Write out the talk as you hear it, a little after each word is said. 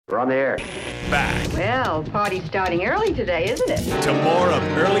We're on the air. Back Well, party's starting early today, isn't it? to more of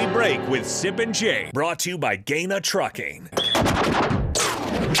Early Break with Sip and Jay, brought to you by Gaina Trucking.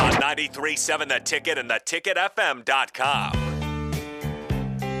 On 93.7 The Ticket and theticketfm.com.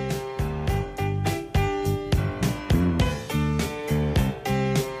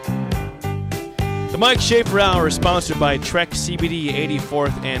 The Mike Schaefer Hour is sponsored by Trek CBD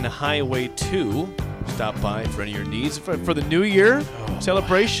 84th and Highway 2. Stop by for any of your needs for the New Year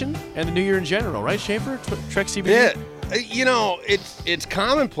celebration and the New Year in general, right, Schaefer? Trek CBD? Yeah, you know, it's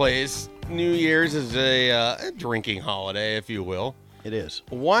commonplace. New Year's is a drinking holiday, if you will. It is.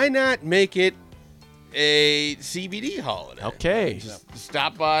 Why not make it a CBD holiday? Okay. Just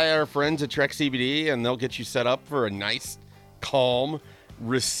stop by our friends at Trek CBD, and they'll get you set up for a nice, calm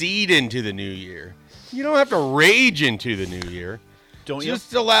recede into the new year. You don't have to rage into the new year. Don't you?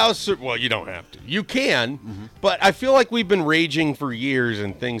 Just allow, well, you don't have to. You can, but I feel like we've been raging for years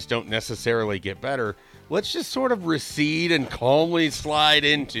and things don't necessarily get better. Let's just sort of recede and calmly slide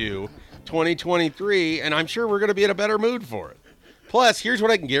into 2023, and I'm sure we're going to be in a better mood for it. Plus, here's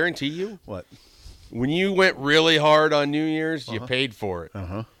what I can guarantee you. What? When you went really hard on New Year's, you paid for it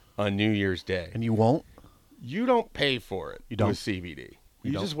on New Year's Day. And you won't? You don't pay for it You don't? with CBD.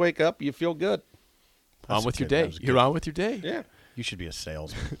 You don't? just wake up, you feel good. On with your good. That day. was You're good. on with your day. Yeah. You should be a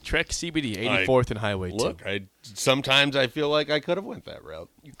salesman. Trek CBD 84th and Highway 2. Look, sometimes I feel like I could have went that route.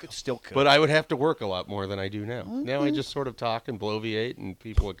 You still could. But I would have to work a lot more than I do now. Now I just sort of talk and bloviate and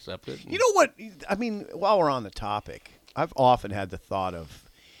people accept it. You know what? I mean, while we're on the topic, I've often had the thought of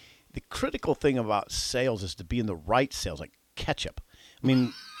the critical thing about sales is to be in the right sales, like ketchup. I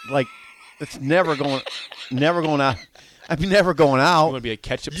mean, like it's never going out. I mean, never going You out. want to be a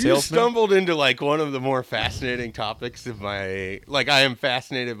ketchup You salesman? stumbled into like one of the more fascinating topics of I am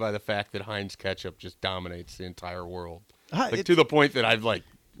fascinated by the fact that Heinz ketchup just dominates the entire world. Like to the point that I've like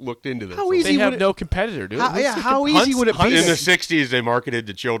looked into this. How a easy They lot. have would it- no competitor, dude. How easy would it be? In the 60s, they marketed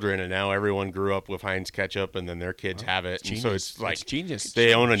to children, and now everyone grew up with Heinz ketchup, and then their kids have it. And so genius. it's like It's genius.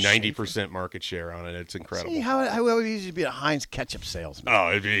 they own a 90% market share on it. It's incredible. See how easy to be a Heinz ketchup salesman. Oh,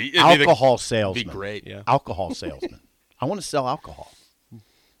 it'd be Alcohol It'd salesman. be great. Yeah, Alcohol salesman. I want to sell alcohol.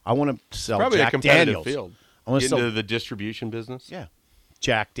 I want to sell probably Jack a competitive Daniels. field. I want Get to into sell. the distribution business. Yeah,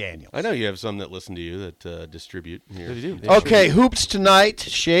 Jack Daniels. I know you have some that listen to you that distribute here. They do. They Okay, hoops tonight,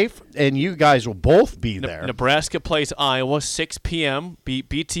 Shafe, and you guys will both be there. Nebraska plays Iowa, 6 p.m.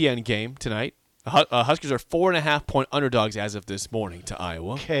 BTN game tonight. Huskers are 4.5-point underdogs as of this morning to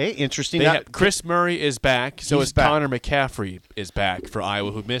Iowa. Okay, interesting. They Now- have, Chris Murray is back. So He's is back. Connor McCaffrey is back for Iowa,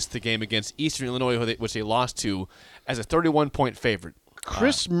 who missed the game against Eastern Illinois, which they lost to as a 31-point favorite.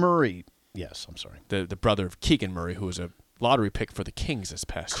 Chris Murray. Yes, I'm sorry. The brother of Keegan Murray, who was a lottery pick for the Kings this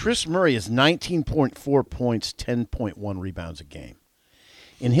past year. Chris Murray is 19.4 points, 10.1 rebounds a game.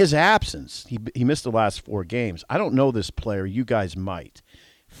 In his absence, he missed the last 4 games. I don't know this player. You guys might.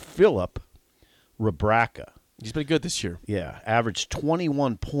 Philip Rebraca. He's been good this year. Yeah, averaged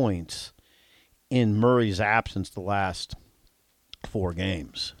 21 points in Murray's absence the last 4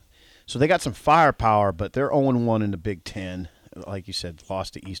 games. So they got some firepower, but they're 0-1 in the Big Ten. Like you said,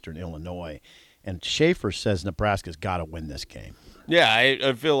 lost to Eastern Illinois. And Schaefer says Nebraska's got to win this game. Yeah,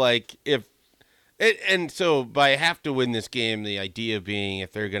 I feel like and so by have to win this game, the idea being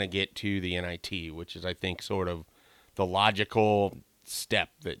if they're going to get to the NIT, which is I think sort of the logical step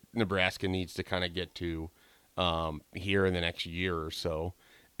that Nebraska needs to kind of get to here in the next year or so.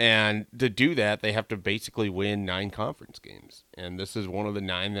 And to do that, they have to basically win 9 conference games. And this is one of the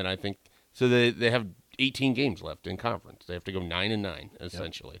 9 that I think – so they have 18 games left in conference. They have to go 9-9,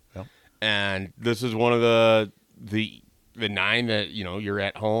 essentially. Yep. And this is one of the 9 that, you know, you're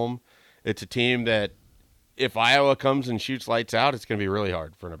at home. It's a team that if Iowa comes and shoots lights out, it's going to be really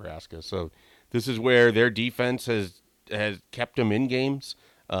hard for Nebraska. So this is where their defense has kept them in games,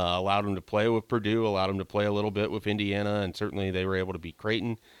 allowed them to play with Purdue, allowed them to play a little bit with Indiana, and certainly they were able to beat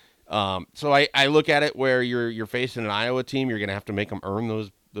Creighton. So I look at it where you're facing an Iowa team, you're going to have to make them earn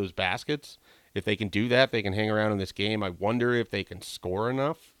those baskets. If they can do that, they can hang around in this game. I wonder if they can score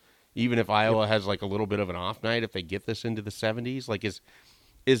enough, even if Iowa has like a little bit of an off night, if they get this into the 70s. Like is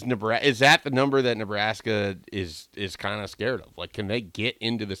that the number that Nebraska is kind of scared of? Like, can they get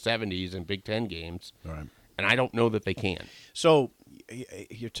into the 70s in Big Ten games? Right. And I don't know that they can. So,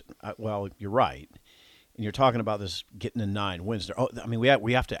 you're right. And you're talking about this getting to 9 wins. I mean,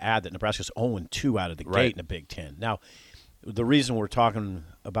 we have to add that Nebraska's 0-2 out of the Right. gate in the Big Ten. Now, the reason we're talking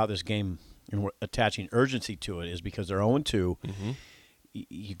about this game and we're attaching urgency to it is because they're 0-2. Mm-hmm.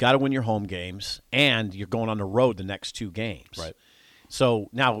 You got to win your home games, and you're going on the road the next 2 games. Right. So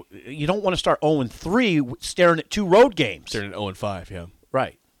now you don't want to start 0-3 staring at 2 road games. They're in 0-5, yeah.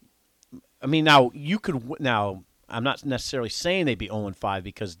 Right. I mean, now you could now. I'm not necessarily saying they'd be 0-5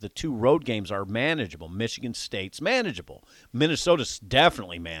 because the 2 road games are manageable. Michigan State's manageable. Minnesota's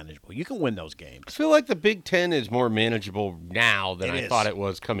definitely manageable. You can win those games. I feel like the Big Ten is more manageable now than It I is. thought it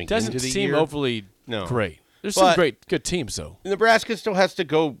was coming Doesn't into the seem year. overly No. great. There's But- some good teams though. Nebraska still has to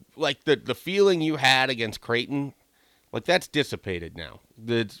go, like, the feeling you had against Creighton, like, that's dissipated now.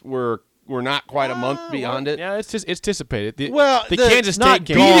 We're not quite a month beyond it. Yeah, it's dissipated. The The Kansas not State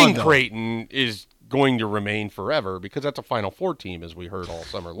game. gone, beating though. Creighton is going to remain forever because that's a Final Four team, as we heard all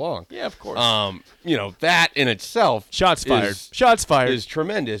summer long. Yeah, of course. That in itself Shots fired. is, Shots fired. is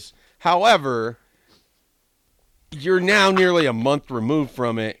tremendous. However, you're now nearly a month removed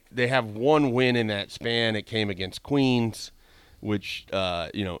from it. They have 1 win in that span. It came against Queens, which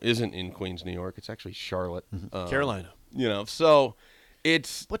isn't in Queens, New York. It's actually Charlotte, Carolina. So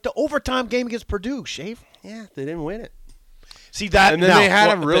it's But the overtime game against Purdue, Shave. they didn't win it. See that, And then they had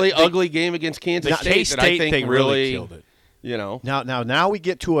a really ugly game against Kansas State K-State that I think thing really killed it. Now we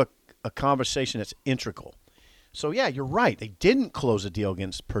get to a conversation that's integral. So yeah, you're right. They didn't close a deal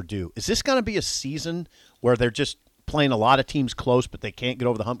against Purdue. Is this going to be a season where they're just playing a lot of teams close, but they can't get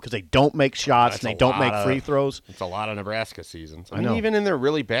over the hump because they don't make shots That's and they a don't make lot free of- throws? It's a lot of Nebraska seasons. I know. mean, even in their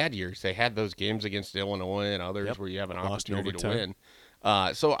really bad years, they had those games against Illinois and others Yep. where you have an Lost in opportunity to overtime.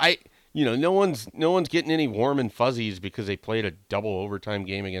 win. So no one's getting any warm and fuzzies because they played a double overtime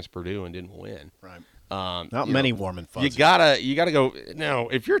game against Purdue and didn't win. Right. Not many warm and fuzzy. You gotta go now.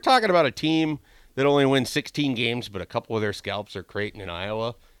 If you're talking about a team that only wins 16 games, but a couple of their scalps are Creighton and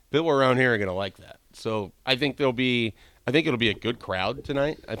Iowa, people around here are gonna like that. So I think it'll be a good crowd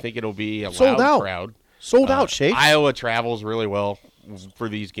tonight. I think it'll be a Sold loud out. crowd. Sold out, Shave. Iowa travels really well for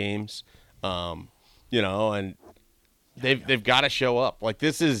these games, and they've got to show up. Like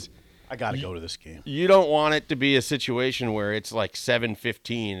this is. I got to go to this game. You don't want it to be a situation where it's like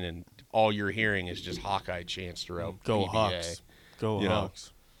 7:15 and all you're hearing is just Hawkeye chants throughout. Go PBA. Hawks. Go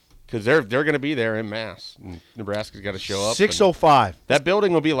Hawks. Because they're going to be there en masse. And Nebraska's got to show up. 6:05. That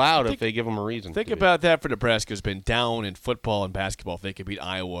building will be loud if they give them a reason. Think to be. about that for Nebraska. Has been down in football and basketball. If they could beat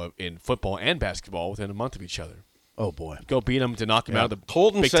Iowa in football and basketball within a month of each other, Oh boy. go beat them to knock them out of the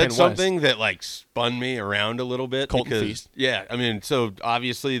Colton Big said Ten West. something that like spun me around a little bit. Colton because, Feast. Yeah, I mean, so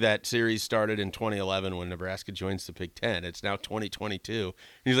obviously that series started in 2011 when Nebraska joins the Big Ten. It's now 2022. And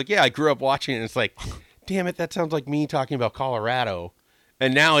he's like, yeah, I grew up watching it. And it's like, damn it, that sounds like me talking about Colorado.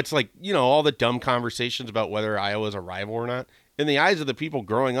 And now it's like, all the dumb conversations about whether Iowa's a rival or not. In the eyes of the people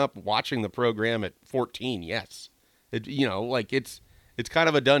growing up watching the program at 14, yes. It's kind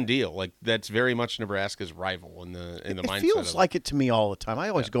of a done deal. Like that's very much Nebraska's rival in the mindset. It feels of like it to me all the time. I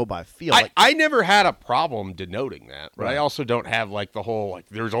always go by feel. I never had a problem denoting that, but Right. I also don't have like the whole like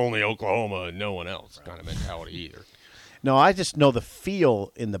there's only Oklahoma and no one else kind of mentality either. No, I just know the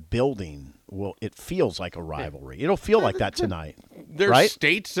feel in the building. Well, it feels like a rivalry. It'll feel like that tonight. There's Right?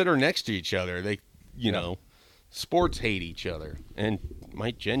 states that are next to each other. They, sports hate each other and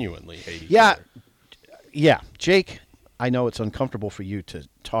might genuinely hate each other. Yeah, Jake. I know it's uncomfortable for you to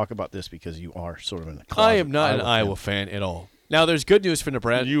talk about this because you are sort of in a closet I am not an fan. Iowa fan at all. Now, there's good news for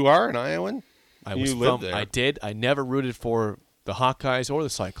Nebraska. You are an Iowan? I was you lived from. there. I did. I never rooted for the Hawkeyes or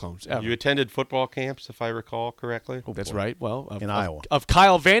the Cyclones ever. You attended football camps, if I recall correctly. That's right. Well, In Iowa. of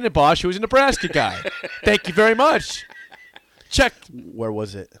Kyle Vandenbosch, who was a Nebraska guy. Thank you very much. Check. Where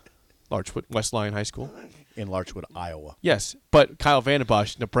was it? Larchwood, West Lyon High School. In Larchwood, Iowa. Yes, but Kyle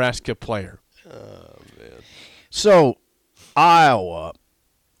Vandenbosch, Nebraska player. So, Iowa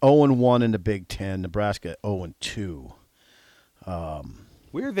 0-1 in the Big Ten. Nebraska 0-2.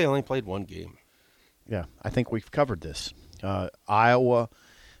 Weird they only played one game. Yeah, I think we've covered this. Iowa,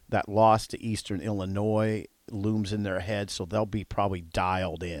 that loss to Eastern Illinois looms in their head, so they'll be probably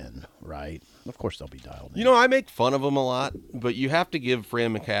dialed in, right? Of course they'll be dialed in. I make fun of him a lot, but you have to give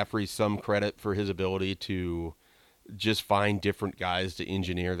Fran McCaffrey some credit for his ability to just find different guys to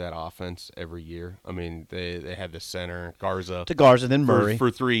engineer that offense every year. I mean, they had the center, Garza. To Garza, then for- Murray. For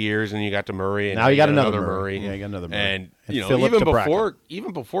 3 years, and you got to Murray, and Now you got another another Murray. Murray. Yeah, you got another Murray. And, And Phillip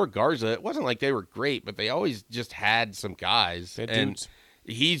even before Garza, it wasn't like they were great, but they always just had some guys. They had and dudes.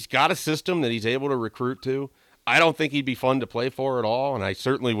 he's got a system that he's able to recruit to. I don't think he'd be fun to play for at all, and I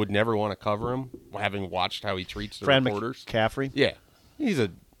certainly would never want to cover him, having watched how he treats the Fran reporters. McCaffrey. Yeah, he's a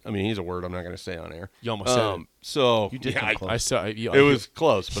word I'm not going to say on air. You almost said it. So You did yeah, come close. I saw it was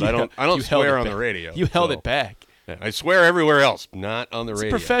close, but I don't you held swear it on the back. radio. You held so- it back. Yeah, I swear everywhere else, not on the It's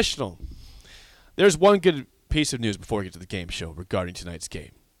radio. professional. There's one good piece of news before we get to the game show regarding tonight's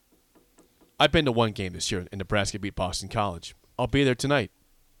game. I've been to one game this year, and Nebraska beat Boston College. I'll be there tonight.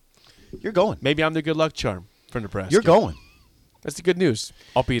 You're going. Maybe I'm the good luck charm for Nebraska. You're going. That's the good news.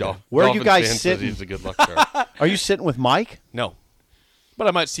 I'll be there. Where are you Dolphins guys fan says sitting? He's a good luck charm. Are you sitting with Mike? No. But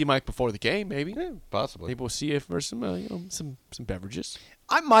I might see Mike before the game, maybe. Yeah, possibly. Maybe we'll see if there's some beverages.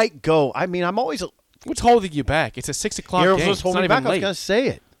 I might go. I mean, I'm always. What's holding you back? It's a 6 o'clock Here's game. what's It's holding not me back. even I was late. going to say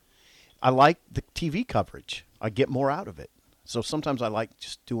it. I like the TV coverage. I get more out of it. So sometimes I like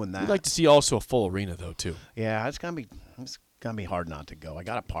just doing that. I'd like to see also a full arena, though, too. Yeah, it's gonna be hard not to go. I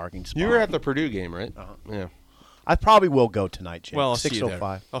got a parking spot. You were at the Purdue game, right? Yeah. I probably will go tonight, Jake. Well, I'll see you there.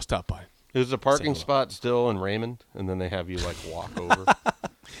 6:05. I'll stop by. Is the parking Say hello. spot still in Raymond, and then they have you like walk over? The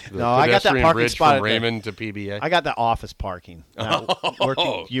No, I got that pedestrian parking bridge spot from at the- Raymond to PBA. I got the office parking.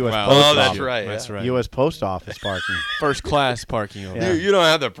 Working U.S. Wow. Post Oh, that's Office. right. That's yeah. right. U.S. Post Office parking. First class parking over Yeah. there. You don't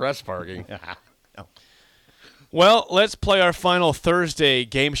have the press parking. Well, let's play our final Thursday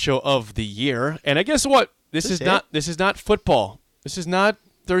game show of the year. And I guess what? This is not football. This is not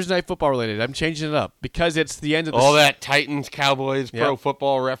Thursday night football related. I'm changing it up because it's the end of the All that Titans, Cowboys, pro Yep.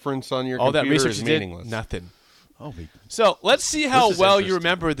 football reference on your all that computer research is you did, meaningless. nothing. Oh, So let's see how This is well you interesting.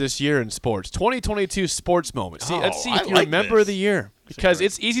 remember this year in sports. 2022 sports moment. See, let's see I if you like remember this. the year because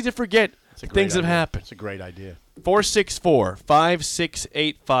it's easy to forget things that happen. It's a great idea.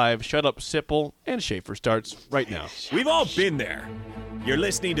 464-5685. Shut up, Sipple, and Schaefer starts right now. We've all been there. You're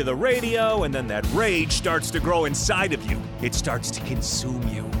listening to the radio, and then that rage starts to grow inside of you. It starts to consume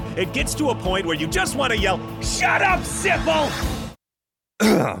you. It gets to a point where you just want to yell, "Shut up, Sipple!"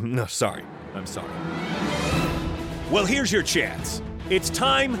 No, sorry. I'm sorry. Well, here's your chance. It's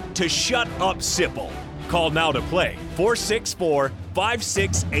time to shut up, Sipple. Call now to play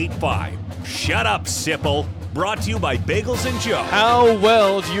 464-5685. Shut up, Sipple. Brought to you by Bagels and Joe. How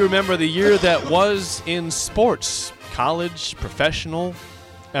well do you remember the year that was in sports? College, professional,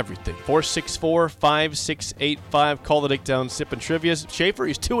 everything. 464-5685. Call the Dick Down Sip and Trivia. Schaefer,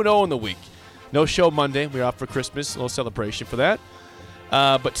 he's 2-0 in the week. No show Monday. We're off for Christmas. A little celebration for that.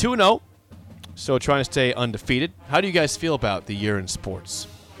 But 2-0. So trying to stay undefeated. How do you guys feel about the year in sports?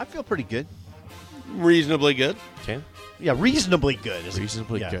 I feel pretty good. Reasonably good. Okay. Yeah, reasonably good.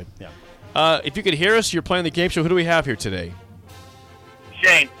 Reasonably good. Yeah. If you could hear us, you're playing the game show. Who do we have here today?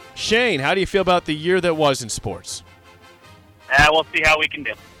 Shane, Shane, how do you feel about the year that was in sports? we'll see how we can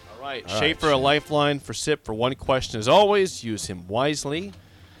do. All right, Schaefer, a lifeline for Sip for one question as always. Use him wisely.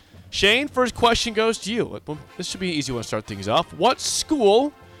 Shane, first question goes to you. Well, this should be an easy one to start things off. What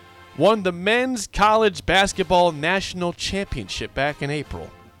school won the men's college basketball national championship back in April?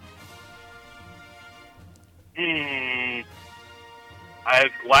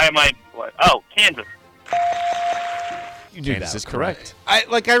 Kansas. You do Kansas that. is correct.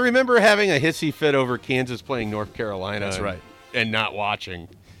 I remember having a hissy fit over Kansas playing North Carolina. That's right. And not watching.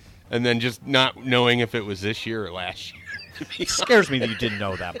 And then just not knowing if it was this year or last year. It scares me that you didn't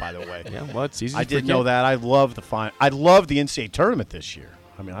know that, by the way. Yeah, well, it's easy I to didn't forget. know that. I love the I love the NCAA tournament this year.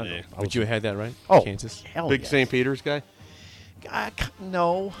 I mean, I Would you have had that right? Oh, Kansas. hell Big yes. St. Peter's guy?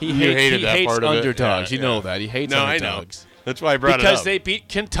 No. He You hates, hated he that hates part of it? underdogs. Yeah, you know yeah. that. He hates No, I know. underdogs. That's why I brought it Because up. they beat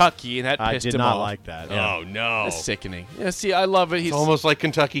Kentucky, and that I pissed did him not off. like that. Yeah. Oh, no. That's sickening. Yeah, see, I love it. He's It's almost like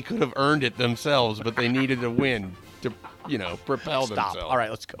Kentucky could have earned it themselves, but they needed a win to, propel Stop. themselves. All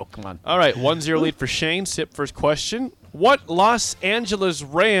right, let's go. Come on. All right, 1-0 lead for Shane. Sip first question. What Los Angeles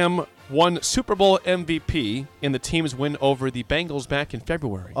Ram won Super Bowl MVP in the team's win over the Bengals back in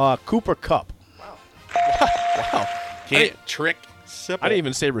February? Cooper Cup. Wow. Can't trick Sipple. I didn't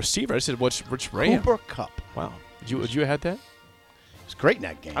even say receiver. I said which Ram. Cooper Cup. Wow. Would you have had that? It's great in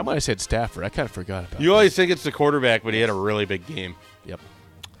that game. I might have said Stafford. I kind of forgot about You always think it's the quarterback, but he had a really big game. Yep.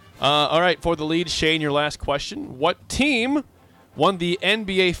 All right, for the lead, Shane, your last question. What team won the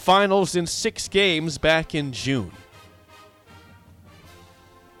NBA Finals in 6 games back in June?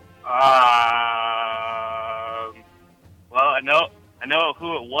 Well, I know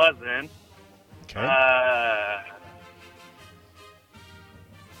who it wasn't. Okay.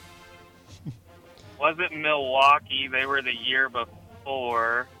 Was it Milwaukee? They were the year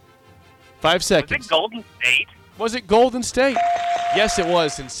before. 5 Was seconds. it Golden State? Was it Golden State? Yes, it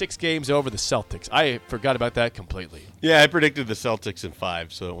was in 6 games over the Celtics. I forgot about that completely. Yeah, I predicted the Celtics in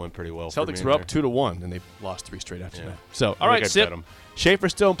 5, so it went pretty well for me. Celtics were up 2-1, and they lost 3 straight after Yeah. that. So, I all right, think I Sip. bet 'em.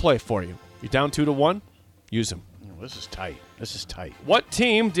 Schaefer's still in play for you. You're down 2-1. Use them. This is tight. This is tight. What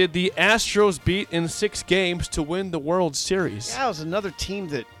team did the Astros beat in 6 games to win the World Series? Yeah, it was another team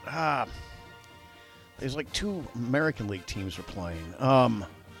that there's like 2 American League teams are playing.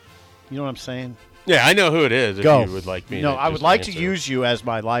 You know what I'm saying? Yeah, I know who it is if Go. you would like me No, to I would just like to answer. use you as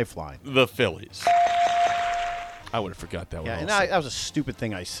my lifeline. The Phillies. I would have forgot that one. Yeah, and also. that was a stupid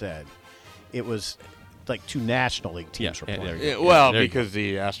thing I said. It was like two National League teams Yeah, were playing. there you Yeah, go. well, there you because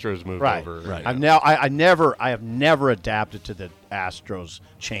the Astros moved Right, over. right. I have never adapted to the Astros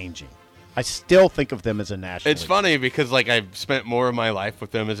changing. I still think of them as a National It's League funny because like I've spent more of my life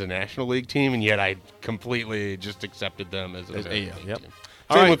with them as a National League team, and yet I completely just accepted them as an As American AL, League yep. team.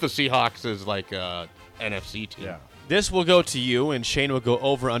 All Same right. with the Seahawks as like a NFC team. Yeah. This will go to you, and Shane will go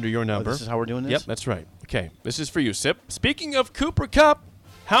over under your number. Oh, this is how we're doing this? Yep, that's right. Okay, this is for you, Sip. Speaking of Cooper Kupp,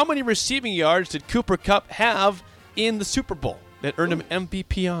 how many receiving yards did Cooper Kupp have in the Super Bowl that earned him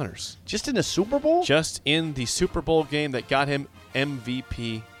MVP honors? Just in the Super Bowl? Just in the Super Bowl game that got him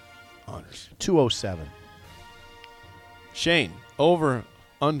MVP honors. 207. Shane, over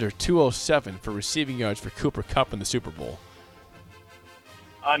under 207 for receiving yards for Cooper Kupp in the Super Bowl.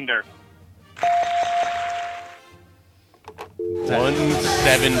 Under.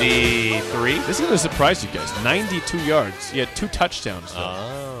 173. This is going to surprise you guys. 92 yards. He had 2 touchdowns, though.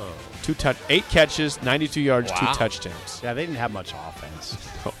 Oh. 8 catches, 92 yards, 2 Wow. touchdowns. Yeah, they didn't have much offense.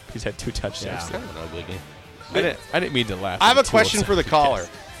 Oh, he's had 2 touchdowns. Yeah. Kind of an ugly game. I didn't mean to laugh. I have at a question for the 207. caller.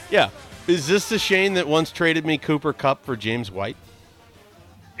 Yeah. Is this the Shane that once traded me Cooper Kupp for James White?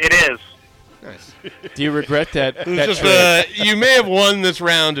 It is. Nice. Do you regret that? that Just, trade? you may have won this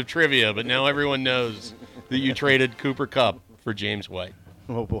round of trivia, but now everyone knows that you traded Cooper Kupp for James White.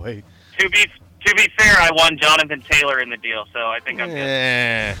 Oh, boy. To be fair, I won Jonathan Taylor in the deal, so I think I'm good.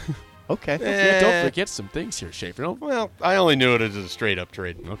 Eh. Okay. Yeah, don't forget some things here, Schaefer. Don't. Well, I only knew it as a straight-up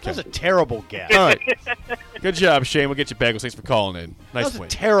trade. That Okay. was a terrible guess. All right. Good job, Shane. We'll get you back. Thanks for calling in. That Nice was a win.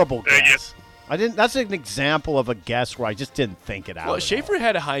 terrible Thank you. guess. I didn't. That's an example of a guess where I just didn't think it out. Well, at Schaefer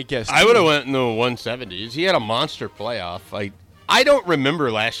had a high guess. I too. would have went in the 170s. He had a monster playoff. I don't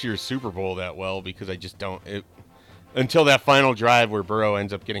remember last year's Super Bowl that well because I just don't. Until that final drive where Burrow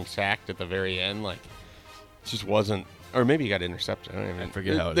ends up getting sacked at the very end, like, it just wasn't. Or maybe he got intercepted. I don't even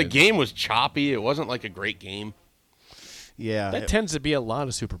forget how it the is. game was choppy. It wasn't like a great game. all. Yeah. That tends to be a lot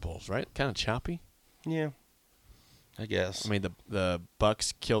of Super Bowls, right? Kind of choppy. Yeah, I guess. I mean, the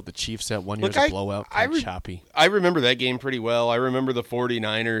Bucks killed the Chiefs that one year Look, as a I- blowout. I Kinda re- choppy. I remember that game pretty well. I remember the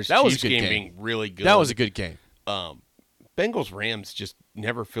 49ers That was a Chiefs good game game. being really good. That was a good game. Bengals Rams just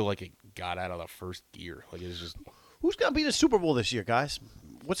never feel like it got out of the first gear. Like it was just. Who's going to be the Super Bowl this year, guys?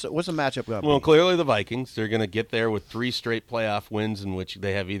 What's the matchup going to Well, be? clearly the Vikings. They're going to get there with 3 straight playoff wins in which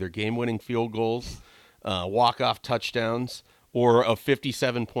they have either game-winning field goals, walk-off touchdowns, or a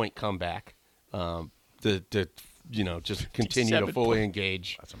 57-point comeback. To just continue to 57 fully point.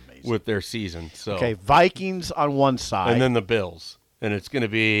 engage That's amazing. with their season. So, Okay, Vikings on one side. and then the Bills, and it's going to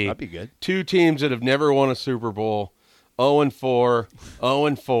be That'd be good. 2 teams that have never won a Super Bowl, 0-4,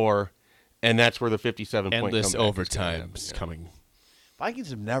 0-4, and that's where the 57-point Endless comeback is gonna overtime happen, is yeah. coming.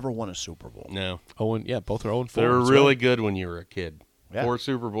 Vikings have never won a Super Bowl. No. Both are 0-4. They were That's really right. good when you were a kid. Yeah. 4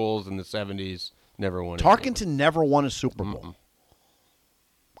 Super Bowls in the 70s, never won. Tarkenton never won a Super Bowl.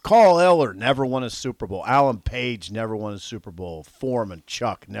 Carl Eller never won a Super Bowl. Alan Page never won a Super Bowl. Foreman,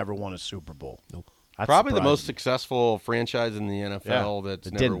 Chuck never won a Super Bowl. Nope. Probably the most successful franchise in the NFL Yeah, that's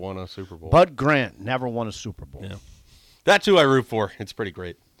it never didn't. won a Super Bowl. Bud Grant never won a Super Bowl. Yeah. That's who I root for. It's pretty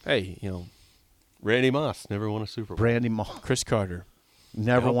great. Hey, Randy Moss never won a Super Bowl. Brandy Moss Chris Carter.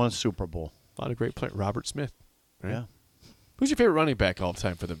 never Yep. won a Super Bowl. A lot of great players. Robert Smith. Right? Yeah. Who's your favorite running back all the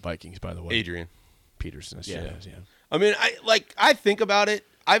time for the Vikings, by the way? Adrian. Peterson. That's Yeah. yeah. I mean, I think about it.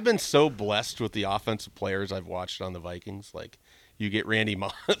 I've been so blessed with the offensive players I've watched on the Vikings. Like, you get Randy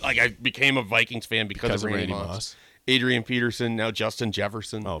Moss. Like, I became a Vikings fan because of Randy Moss. Adrian Peterson, now Justin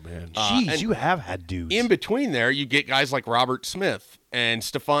Jefferson. Oh, man. Jeez, and you have had dudes. in between there, you get guys like Robert Smith and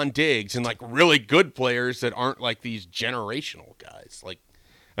Stephon Diggs and like really good players that aren't like these generational guys. Like,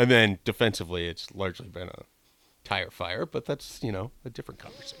 and then defensively, it's largely been a tire fire, but that's a different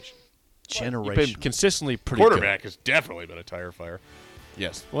conversation. You've been Generation. consistently pretty Quarterback has definitely been a tire fire. good.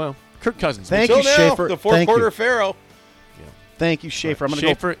 Yes. Well, Kirk Cousins. Thank Till you, now, Schaefer. the fourth Thank quarter you. Pharaoh. Thank you, Schaefer. I'm going to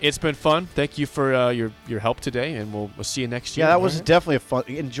go. Schaefer, it's been fun. Thank you for your help today, and we'll see you next year. Yeah, that was All right? definitely a fun.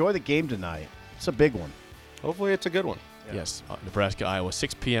 Enjoy the game tonight. It's a big one. Hopefully, it's a good one. Yes, Nebraska, Iowa,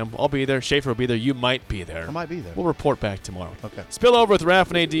 6 p.m. I'll be there. Schaefer will be there. You might be there. I might be there. We'll report back tomorrow. Okay. Spillover with Raf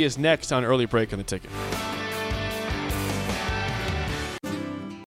and AD is next on Early Break on the Ticket.